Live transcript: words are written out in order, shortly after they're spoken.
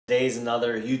Today is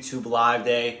another YouTube live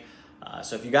day.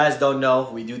 So if you guys don't know,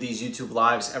 we do these YouTube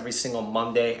lives every single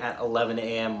Monday at 11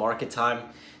 a.m. market time.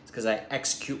 It's because I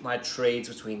execute my trades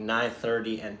between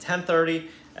 9:30 and 10:30,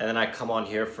 and then I come on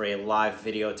here for a live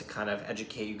video to kind of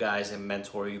educate you guys and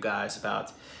mentor you guys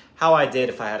about how I did,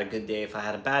 if I had a good day, if I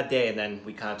had a bad day, and then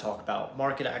we kind of talk about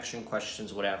market action,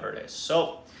 questions, whatever it is.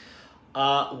 So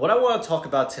what I want to talk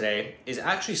about today is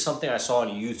actually something I saw on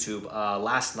YouTube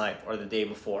last night or the day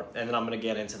before, and then I'm going to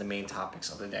get into the main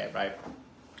topics of the day, right?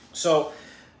 So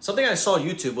something I saw on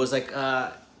YouTube was like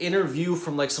interview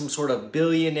from like some sort of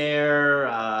billionaire,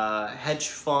 hedge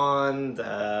fund,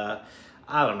 I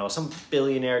don't know, some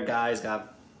billionaire guy's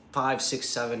got $5, $6,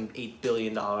 $7, $8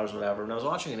 billion, whatever. And I was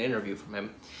watching an interview from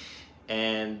him,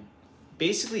 and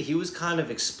basically he was kind of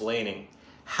explaining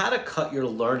how to cut your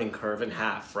learning curve in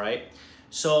half, right?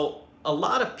 So a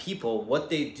lot of people, what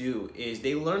they do is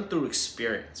they learn through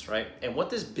experience, right? And what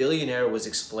this billionaire was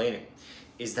explaining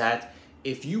is that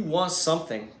if you want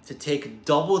something to take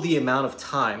double the amount of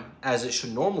time as it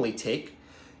should normally take,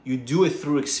 you do it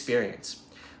through experience.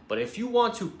 But if you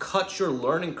want to cut your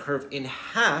learning curve in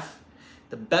half,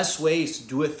 the best way is to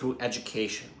do it through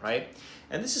education, right?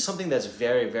 And this is something that's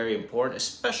very, very important,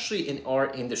 especially in our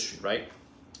industry, right?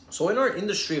 So in our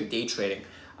industry of day trading,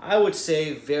 I would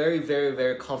say very, very,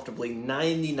 very comfortably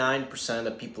 99% of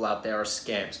the people out there are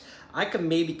scams. I can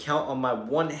maybe count on my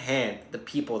one hand the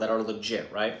people that are legit,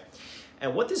 right?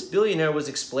 And what this billionaire was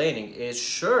explaining is,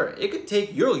 sure, it could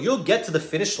take, you'll get to the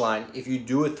finish line if you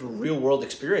do it through real world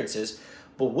experiences,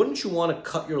 but wouldn't you want to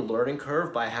cut your learning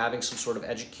curve by having some sort of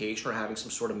education or having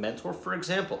some sort of mentor? For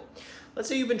example, let's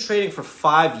say you've been trading for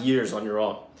 5 years on your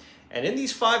own. And in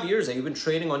these 5 years that you've been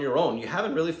trading on your own, you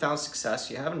haven't really found success,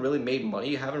 you haven't really made money,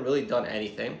 you haven't really done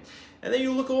anything. And then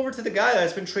you look over to the guy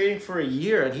that's been trading for a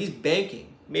year and he's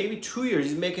banking. Maybe 2 years,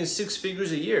 he's making 6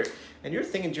 figures a year. And you're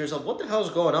thinking to yourself, what the hell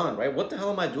is going on, right? What the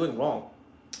hell am I doing wrong?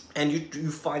 And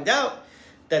you find out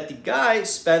that the guy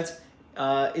spent,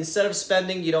 instead of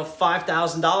spending,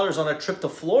 $5,000 on a trip to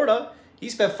Florida, he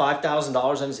spent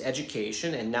 $5,000 on his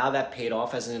education, and now that paid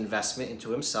off as an investment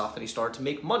into himself, and he started to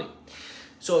make money.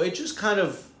 So it just kind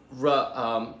of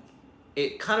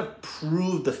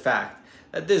proved the fact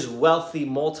that this wealthy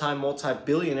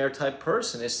multi-billionaire type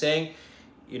person is saying,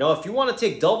 if you want to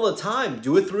take double the time,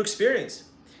 do it through experience.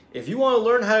 If you want to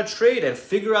learn how to trade and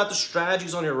figure out the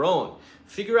strategies on your own,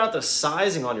 figure out the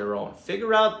sizing on your own,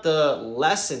 figure out the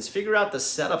lessons, figure out the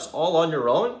setups all on your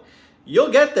own,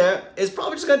 you'll get there. It's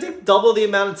probably just going to take double the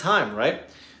amount of time, right?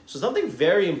 So something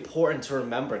very important to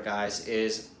remember, guys,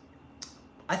 is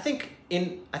I think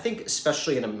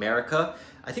especially in America,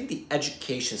 I think the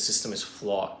education system is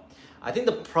flawed. I think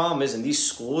the problem is in these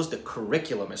schools, the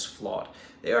curriculum is flawed.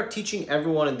 They are teaching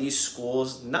everyone in these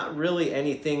schools not really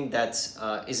anything that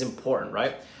is important,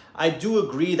 right? I do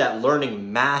agree that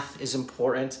learning math is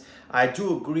important. I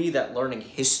do agree that learning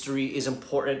history is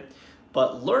important.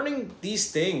 But learning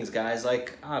these things, guys,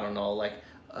 like, I don't know, like,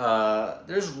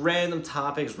 there's random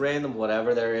topics, random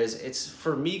whatever there is. It's,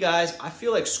 for me, guys, I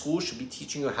feel like schools should be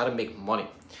teaching you how to make money.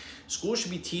 Schools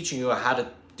should be teaching you how to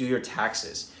do your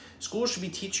taxes. Schools should be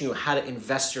teaching you how to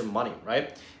invest your money,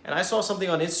 right? And I saw something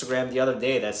on Instagram the other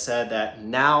day that said that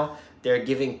now they're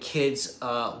giving kids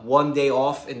 1 day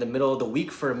off in the middle of the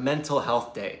week for a mental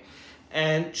health day.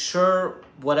 And sure,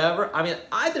 whatever. I mean,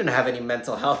 I didn't have any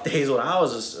mental health days when I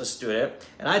was a student,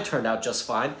 and I turned out just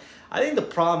fine. I think the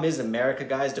problem is in America,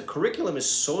 guys, the curriculum is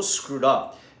so screwed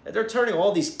up that they're turning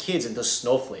all these kids into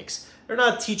snowflakes. They're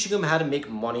not teaching them how to make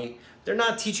money. They're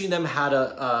not teaching them how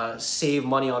to save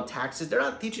money on taxes. They're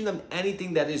not teaching them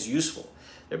anything that is useful.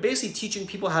 They're basically teaching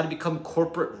people how to become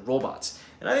corporate robots.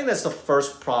 And I think that's the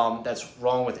first problem that's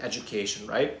wrong with education,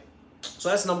 right? So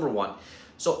that's number one.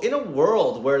 So in a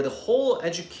world where the whole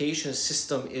education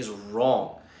system is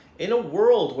wrong, in a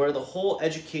world where the whole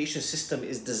education system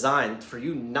is designed for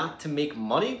you not to make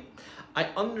money, I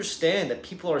understand that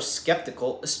people are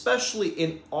skeptical, especially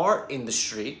in our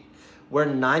industry, where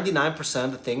 99%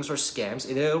 of the things are scams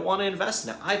and they don't want to invest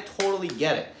in it. I totally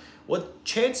get it. What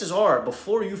chances are,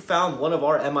 before you found one of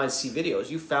our MIC videos,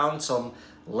 you found some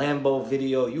Lambo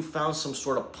video, you found some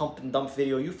sort of pump and dump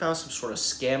video, you found some sort of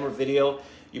scammer video,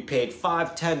 you paid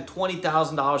 $5,000, $10,000,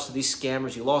 $20,000 to these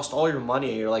scammers, you lost all your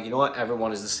money, and you're like, you know what,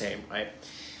 everyone is the same, right?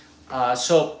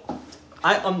 So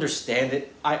I understand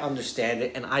it,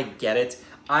 and I get it.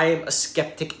 I am a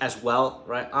skeptic as well,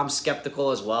 right? I'm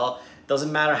skeptical as well.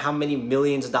 Doesn't matter how many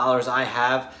millions of dollars I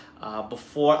have,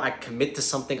 before I commit to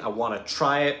something, I want to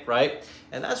try it, right?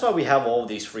 And that's why we have all of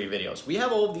these free videos. We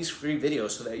have all of these free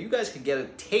videos so that you guys can get a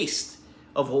taste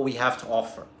of what we have to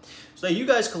offer, so that you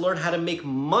guys can learn how to make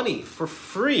money for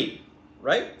free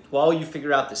right? While you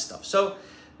figure out this stuff. So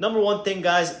number one thing,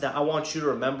 guys, that I want you to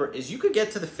remember is you could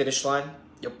get to the finish line.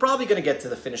 You're probably going to get to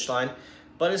the finish line,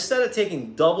 but instead of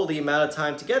taking double the amount of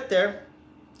time to get there,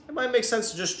 it might make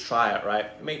sense to just try it, right?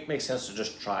 It makes sense to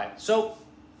just try it. So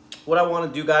what I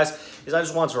want to do, guys, is I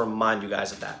just want to remind you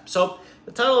guys of that. So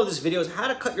the title of this video is how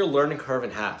to cut your learning curve in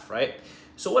half, right?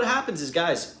 So what happens is,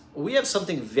 guys, we have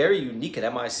something very unique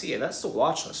at MIC, and that's the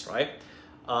watch list, right?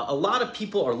 A lot of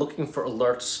people are looking for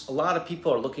alerts. A lot of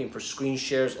people are looking for screen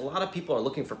shares. A lot of people are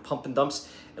looking for pump and dumps.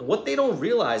 And what they don't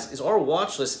realize is our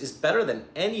watch list is better than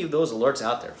any of those alerts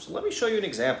out there. So let me show you an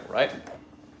example, right?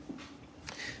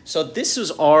 So this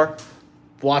is our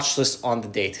watch list on the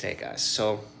day today, guys.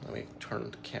 So let me turn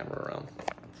the camera around.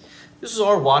 This is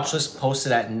our watch list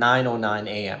posted at 9:09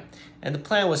 a.m. And the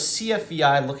plan was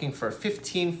CFVI looking for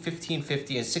 15, 15,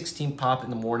 50, and 16 pop in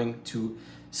the morning to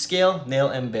scale, nail,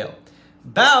 and bail.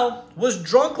 Bao was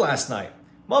drunk last night.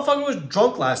 Motherfucker was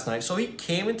drunk last night. So he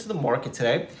came into the market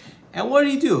today. And what did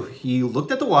he do? He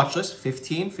looked at the watch list,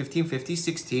 15, 15, 50,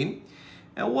 16.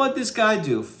 And what did this guy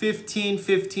do? 15,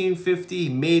 15, 50. He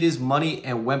made his money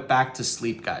and went back to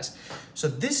sleep, guys. So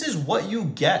this is what you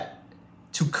get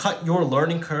to cut your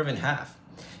learning curve in half.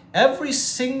 Every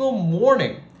single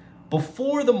morning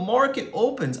before the market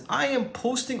opens, I am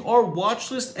posting our watch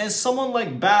list, and someone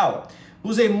like Bao,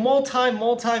 who's a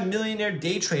multi-millionaire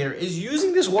day trader, is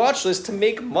using this watch list to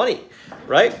make money,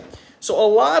 right? So a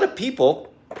lot of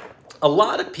people,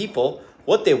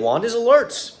 what they want is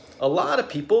alerts. A lot of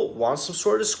people want some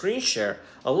sort of screen share.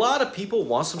 A lot of people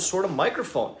want some sort of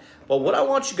microphone. But what I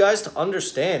want you guys to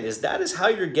understand is that is how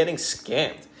you're getting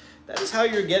scammed. That is how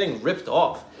you're getting ripped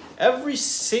off. Every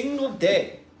single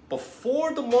day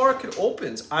before the market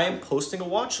opens, I am posting a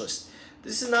watch list.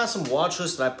 This is not some watch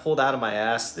list that I pulled out of my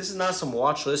ass. This is not some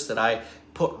watch list that I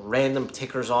put random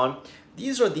tickers on.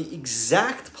 These are the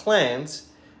exact plans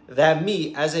that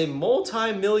me as a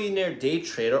multi-millionaire day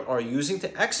trader are using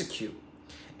to execute.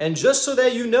 And just so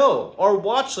that you know, our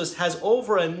watch list has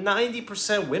over a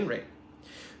 90% win rate.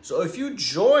 So if you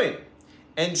join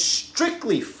and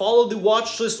strictly follow the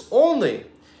watch list only,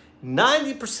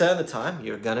 90% of the time,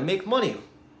 you're gonna make money.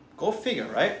 Go figure,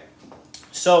 right?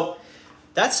 So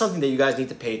that's something that you guys need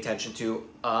to pay attention to.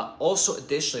 Also,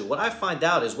 additionally, what I find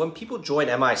out is when people join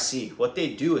MIC, what they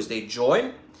do is they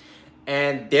join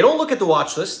and they don't look at the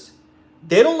watch list.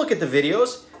 They don't look at the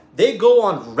videos. They go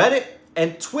on Reddit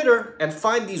and Twitter and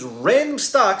find these random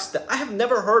stocks that I have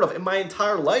never heard of in my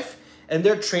entire life, and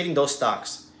they're trading those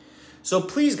stocks. So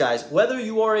please, guys, whether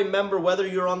you are a member, whether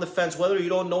you're on the fence, whether you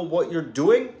don't know what you're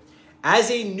doing, as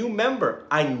a new member,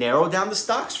 I narrow down the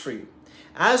stocks for you.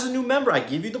 As a new member, I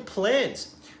give you the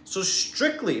plans. So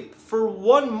strictly for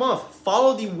 1 month,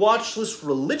 follow the watch list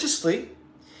religiously.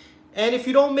 And if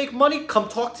you don't make money, come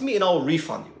talk to me and I'll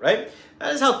refund you, right?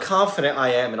 That is how confident I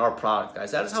am in our product,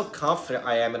 guys. That is how confident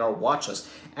I am in our watch list.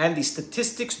 And the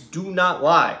statistics do not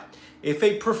lie. If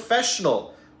a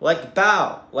professional like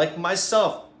Bao, like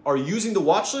myself, are using the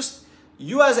watch list,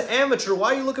 you as an amateur,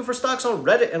 why are you looking for stocks on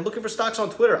Reddit and looking for stocks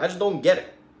on Twitter? I just don't get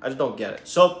it. I just don't get it.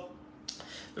 So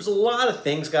there's a lot of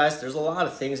things, guys. There's a lot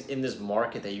of things in this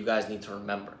market that you guys need to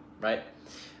remember, right?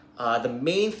 The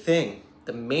main thing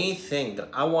that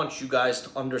I want you guys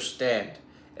to understand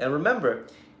and remember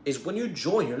is when you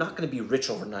join, you're not going to be rich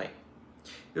overnight.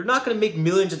 You're not going to make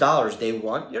millions of dollars day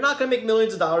one. You're not going to make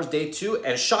millions of dollars day two.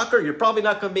 And shocker, you're probably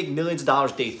not going to make millions of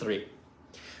dollars day three.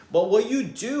 But what you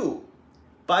do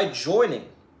by joining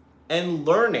and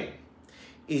learning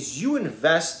is you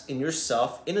invest in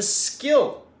yourself in a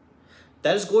skill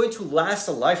that is going to last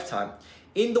a lifetime.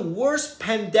 In the worst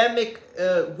pandemic,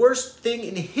 worst thing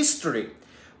in history,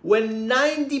 when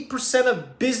 90%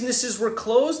 of businesses were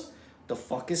closed, the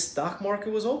fucking stock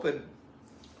market was open,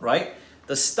 right?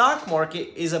 The stock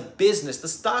market is a business. The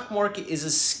stock market is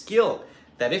a skill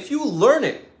that if you learn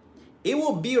it, it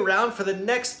will be around for the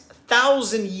next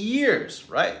 1,000 years,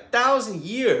 right? 1,000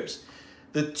 years.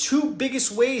 The two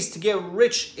biggest ways to get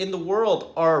rich in the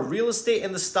world are real estate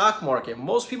and the stock market.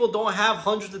 Most people don't have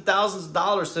hundreds of thousands of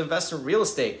dollars to invest in real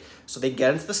estate, so they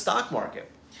get into the stock market.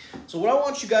 So what I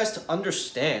want you guys to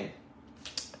understand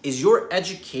is your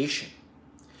education,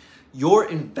 your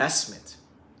investment,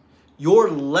 your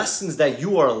lessons that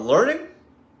you are learning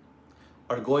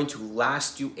are going to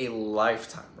last you a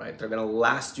lifetime, right? They're going to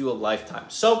last you a lifetime.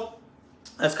 So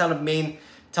that's kind of the main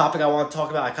topic I want to talk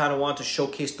about. I kind of want to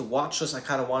showcase the watch list. I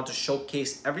kind of want to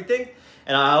showcase everything.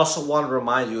 And I also want to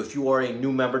remind you, if you are a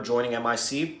new member joining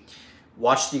MIC,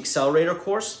 watch the accelerator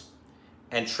course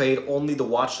and trade only the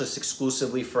watch list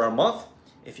exclusively for a month.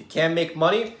 If you can't make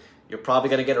money, you're probably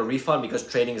going to get a refund because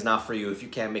trading is not for you if you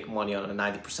can't make money on a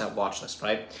 90% watch list,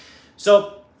 right?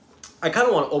 So I kind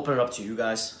of want to open it up to you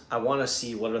guys. I want to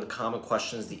see what are the common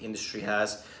questions the industry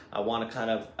has. I want to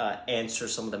kind of answer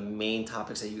some of the main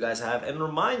topics that you guys have and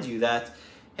remind you that,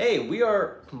 hey, we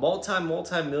are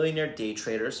multi-millionaire day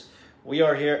traders. We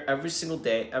are here every single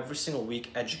day, every single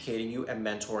week, educating you and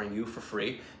mentoring you for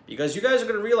free, because you guys are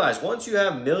going to realize once you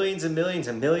have millions and millions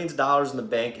and millions of dollars in the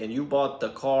bank and you bought the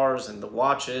cars and the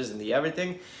watches and the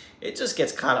everything, it just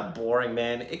gets kind of boring,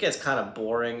 man. It gets kind of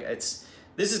boring.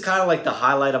 This is kind of like the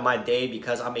highlight of my day,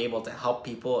 because I'm able to help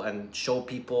people and show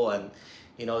people and,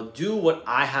 you know, do what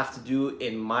I have to do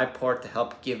in my part to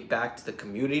help give back to the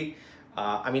community.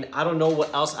 I mean, I don't know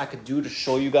what else I could do to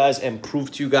show you guys and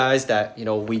prove to you guys that, you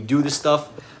know, we do this stuff.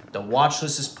 The watch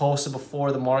list is posted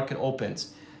before the market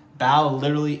opens. Bao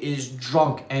literally is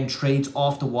drunk and trades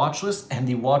off the watch list, and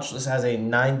the watch list has a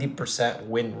 90%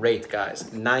 win rate, guys.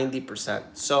 90%.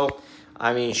 So,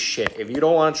 I mean, shit. If you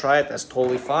don't want to try it, that's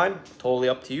totally fine. Totally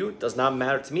up to you. It does not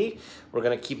matter to me. We're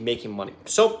going to keep making money.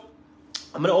 So,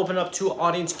 I'm going to open up to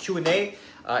audience Q&A.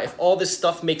 If all this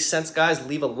stuff makes sense, guys,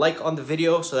 leave a like on the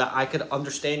video so that I could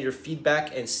understand your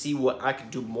feedback and see what I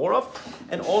could do more of.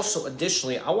 And also,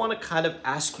 additionally, I want to kind of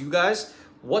ask you guys,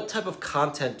 what type of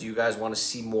content do you guys want to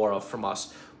see more of from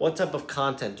us? What type of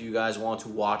content do you guys want to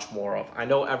watch more of? I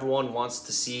know everyone wants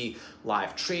to see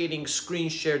live trading, screen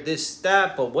share, this,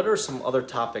 that, but what are some other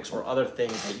topics or other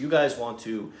things that you guys want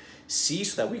to see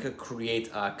so that we could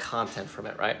create content from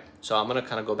it, right? So I'm going to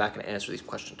kind of go back and answer these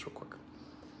questions real quick.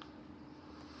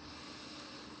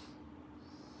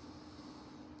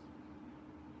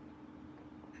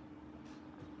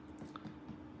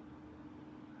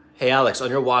 Hey Alex, on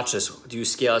your watch list, do you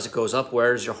scale as it goes up?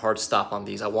 Where is your hard stop on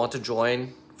these? I want to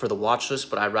join for the watch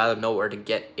list, but I'd rather know where to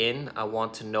get in. I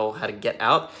want to know how to get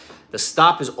out. The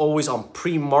stop is always on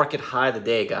pre-market high of the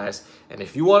day, guys. And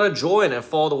if you want to join and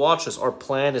follow the watch list, our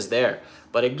plan is there.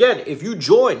 But again, if you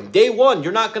join day one,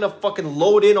 you're not going to fucking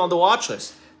load in on the watch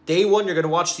list. Day one, you're going to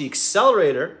watch the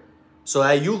accelerator so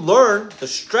that you learn the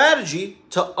strategy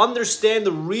to understand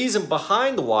the reason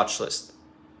behind the watch list.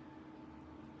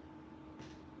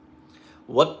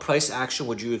 What price action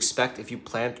would you expect if you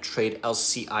plan to trade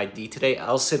LCID today?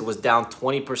 LCID was down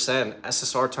 20%.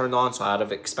 SSR turned on, so I'd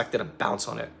have expected a bounce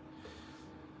on it.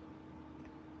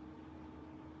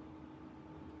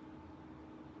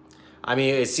 I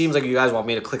mean, it seems like you guys want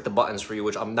me to click the buttons for you,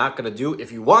 which I'm not going to do.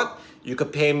 If you want, you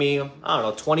could pay me, I don't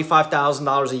know,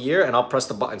 $25,000 a year, and I'll press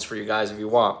the buttons for you guys if you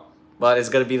want. But it's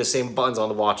going to be the same buttons on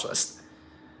the watch list.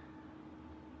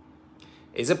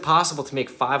 Is it possible to make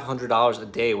 $500 a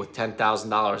day with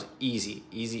 $10,000? Easy,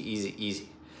 easy, easy, easy.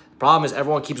 The problem is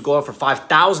everyone keeps going for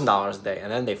 $5,000 a day,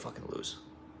 and then they fucking lose.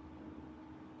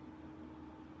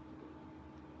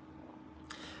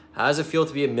 How does it feel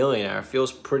to be a millionaire? It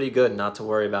feels pretty good not to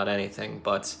worry about anything,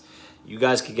 but you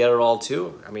guys could get it all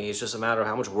too. I mean, it's just a matter of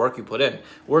how much work you put in.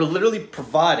 We're literally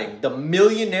providing the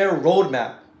millionaire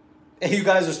roadmap, and you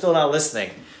guys are still not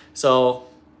listening. So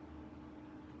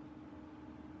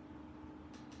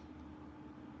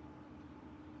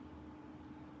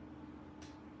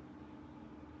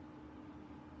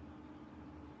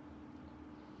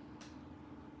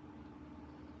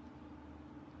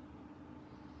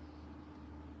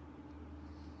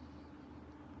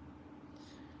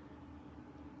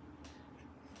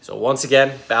once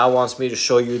again, Bao wants me to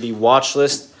show you the watch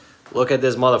list. Look at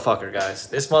this motherfucker, guys.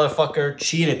 This motherfucker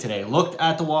cheated today. Looked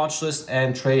at the watch list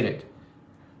and traded.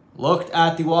 Looked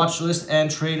at the watch list and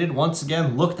traded. Once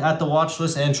again, looked at the watch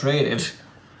list and traded.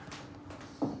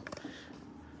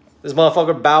 This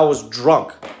motherfucker, Bao, was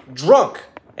drunk. Drunk.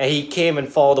 And he came and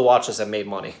followed the watch list and made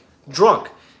money. Drunk.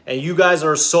 And you guys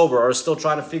are sober, are still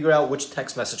trying to figure out which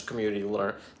text message community to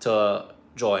learn to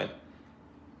join.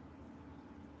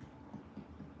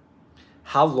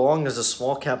 How long is the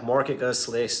small cap market gonna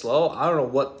stay slow? I don't know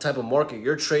what type of market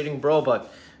you're trading, bro, but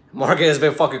the market has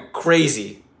been fucking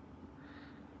crazy.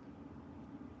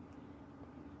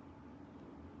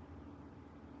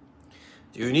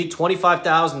 Do you need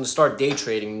 $25,000 to start day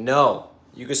trading? No.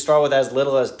 You can start with as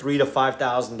little as $3,000 to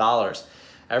 $5,000.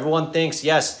 Everyone thinks,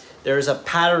 yes, there's a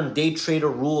pattern day trader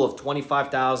rule of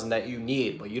 $25,000 that you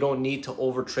need, but you don't need to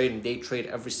overtrade and day trade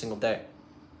every single day.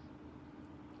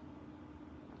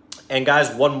 And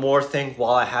guys, one more thing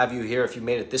while I have you here, if you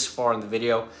made it this far in the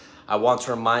video, I want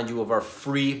to remind you of our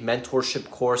free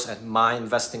mentorship course at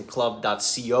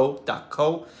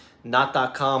myinvestingclub.co,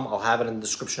 not .com. I'll have it in the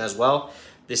description as well.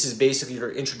 This is basically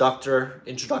your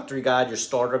introductory guide, your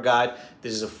starter guide.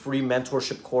 This is a free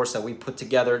mentorship course that we put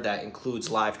together that includes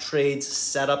live trades,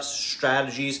 setups,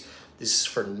 strategies. This is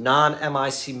for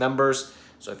non-MIC members.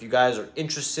 So if you guys are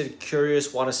interested,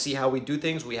 curious, want to see how we do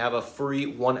things, we have a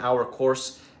free 1-hour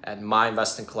course at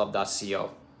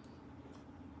myinvestingclub.co.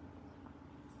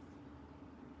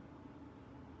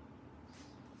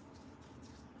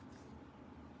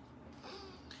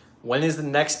 When is the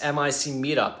next MIC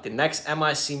meetup? The next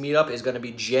MIC meetup is going to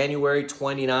be January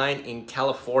 29 in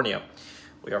California.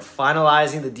 We are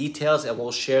finalizing the details and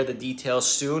we'll share the details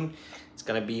soon. It's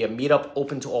going to be a meetup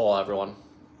open to all, everyone.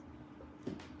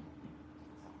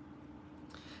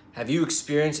 Have you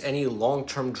experienced any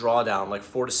long-term drawdown, like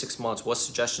 4 to 6 months? What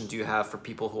suggestions do you have for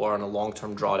people who are on a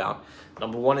long-term drawdown?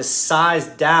 Number one is size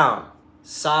down.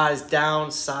 Size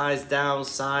down, size down,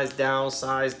 size down,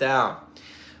 size down.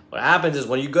 What happens is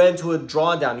when you get into a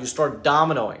drawdown, you start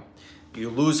dominoing. You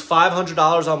lose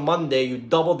 $500 on Monday, you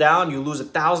double down, you lose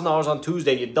 $1,000 on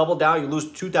Tuesday, you double down, you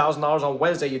lose $2,000 on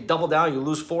Wednesday, you double down, you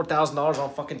lose $4,000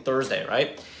 on fucking Thursday,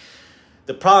 right?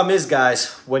 The problem is,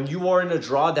 guys, when you are in a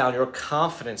drawdown, your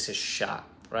confidence is shot,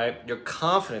 right? Your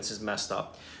confidence is messed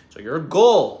up. So your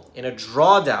goal in a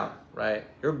drawdown, right?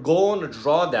 Your goal in a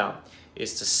drawdown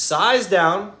is to size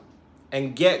down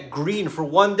and get green for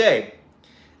one day.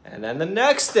 And then the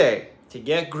next day to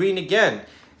get green again.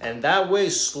 And that way,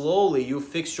 slowly, you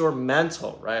fix your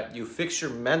mental, right? You fix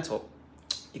your mental.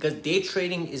 Because day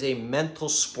trading is a mental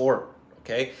sport,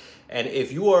 okay? And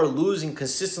if you are losing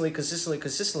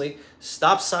consistently,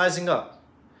 stop sizing up.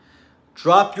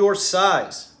 Drop your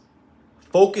size.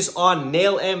 Focus on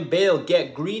nail and bail.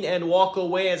 Get green and walk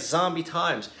away at zombie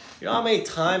times. You know how many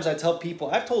times I tell people?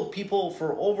 I've told people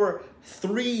for over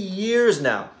 3 years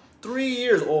now. 3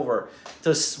 years over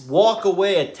to walk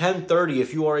away at 10:30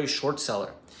 if you are a short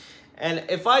seller. And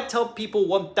if I tell people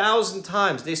 1,000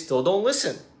 times, they still don't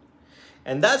listen.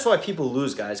 And that's why people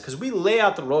lose, guys, because we lay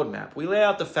out the roadmap. We lay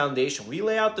out the foundation. We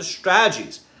lay out the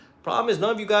strategies. Problem is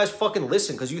none of you guys fucking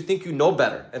listen because you think you know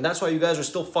better. And that's why you guys are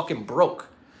still fucking broke.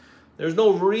 There's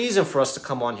no reason for us to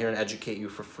come on here and educate you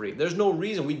for free. There's no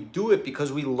reason. We do it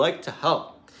because we like to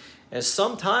help. And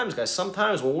sometimes, guys,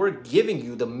 sometimes when we're giving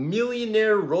you the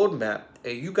millionaire roadmap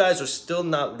and you guys are still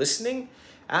not listening,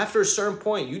 after a certain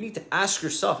point, you need to ask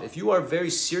yourself if you are very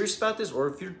serious about this or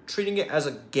if you're treating it as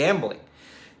a gambling.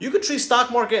 You could treat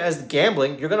stock market as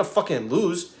gambling. You're going to fucking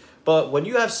lose. But when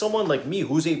you have someone like me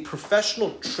who's a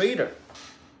professional trader,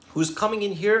 who's coming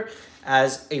in here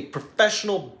as a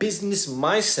professional business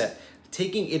mindset,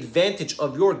 taking advantage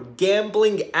of your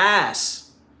gambling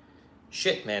ass.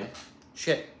 Shit, man.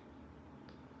 Shit.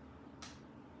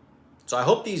 So I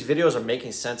hope these videos are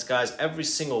making sense, guys. Every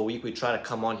single week we try to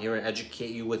come on here and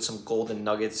educate you with some golden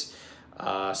nuggets,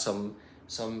 some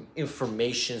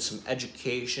information, some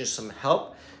education, some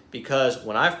help. Because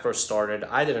when I first started,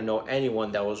 I didn't know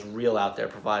anyone that was real out there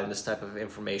providing this type of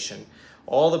information.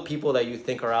 All the people that you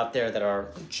think are out there that are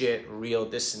legit, real,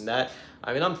 this and that.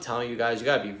 I mean, I'm telling you guys, you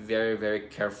gotta be very, very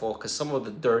careful because some of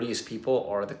the dirtiest people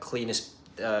are the cleanest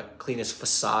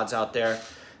facades out there.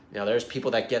 You know, there's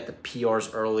people that get the PRs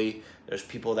early. There's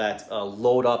people that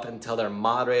load up and tell their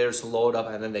moderators to load up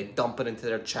and then they dump it into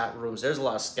their chat rooms. There's a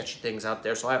lot of sketchy things out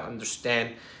there. So I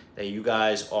understand that you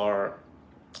guys are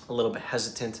a little bit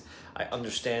hesitant. I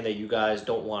understand that you guys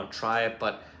don't want to try it.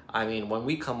 But I mean, when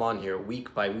we come on here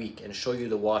week by week and show you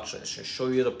the watch list and show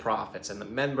you the profits and the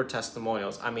member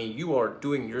testimonials, I mean, you are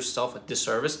doing yourself a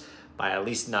disservice by at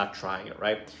least not trying it,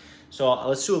 right? So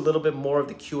let's do a little bit more of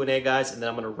the Q&A, guys, and then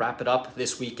I'm going to wrap it up.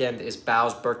 This weekend is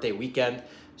Bao's birthday weekend,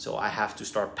 so I have to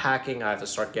start packing. I have to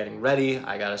start getting ready.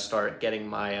 I got to start getting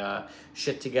my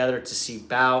shit together to see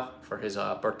Bao for his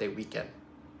birthday weekend.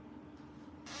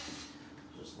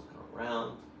 Just looking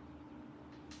around.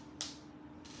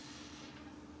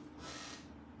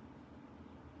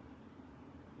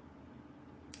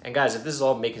 And guys, if this is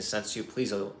all making sense to you,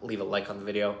 please leave a like on the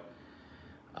video.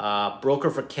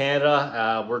 Broker for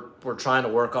Canada, we're trying to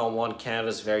work on one.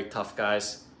 Canada's very tough,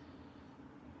 guys.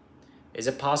 Is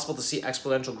it possible to see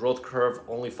exponential growth curve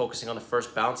only focusing on the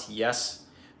first bounce? Yes.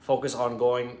 Focus on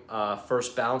going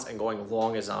first bounce and going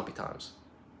long as zombie times.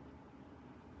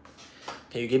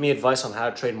 Can you give me advice on how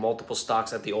to trade multiple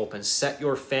stocks at the open? Set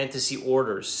your fantasy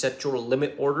orders, set your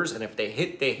limit orders, and if they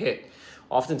hit, they hit.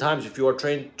 Oftentimes, if you are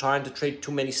trying to trade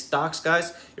too many stocks,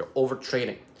 guys, you're over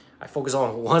trading. I focus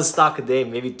on one stock a day,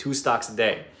 maybe 2 stocks a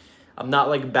day. I'm not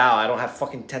like Bao. I don't have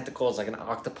fucking tentacles like an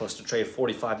octopus to trade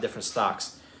 45 different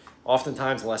stocks.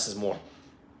 Oftentimes, less is more.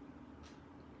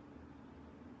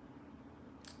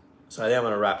 So I think I'm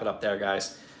going to wrap it up there,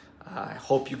 guys. I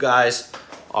hope you guys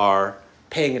are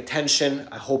paying attention.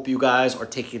 I hope you guys are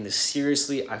taking this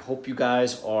seriously. I hope you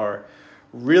guys are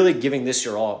really giving this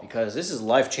your all because this is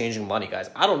life-changing money, guys.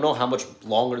 I don't know how much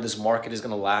longer this market is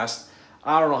going to last.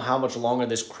 I don't know how much longer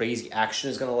this crazy action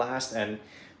is going to last. And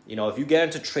You know, if you get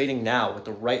into trading now with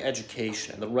the right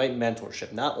education and the right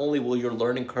mentorship, not only will your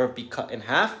learning curve be cut in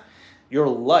half, your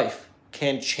life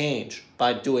can change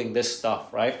by doing this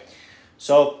stuff, right?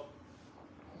 So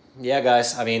yeah,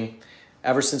 guys, I mean,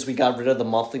 ever since we got rid of the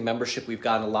monthly membership, we've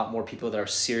gotten a lot more people that are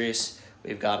serious.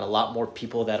 We've gotten a lot more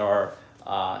people that are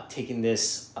taking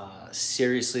this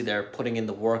seriously. They're putting in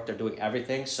the work. They're doing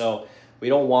everything. So we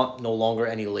don't want no longer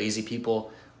any lazy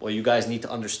people. What you guys need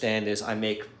to understand is I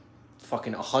make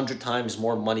fucking 100 times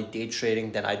more money day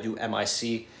trading than I do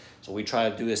MIC. So we try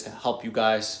to do this to help you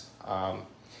guys.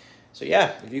 So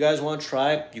yeah, if you guys want to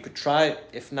try it, you could try it.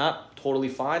 If not, totally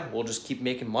fine. We'll just keep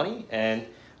making money. And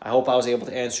I hope I was able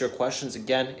to answer your questions.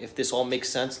 Again, if this all makes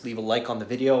sense, leave a like on the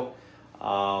video.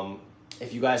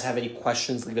 If you guys have any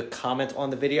questions, leave a comment on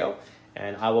the video,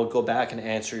 and I will go back and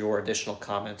answer your additional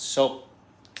comments. So,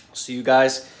 see you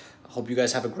guys. I hope you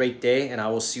guys have a great day, and I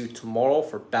will see you tomorrow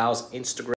for Bao's Instagram.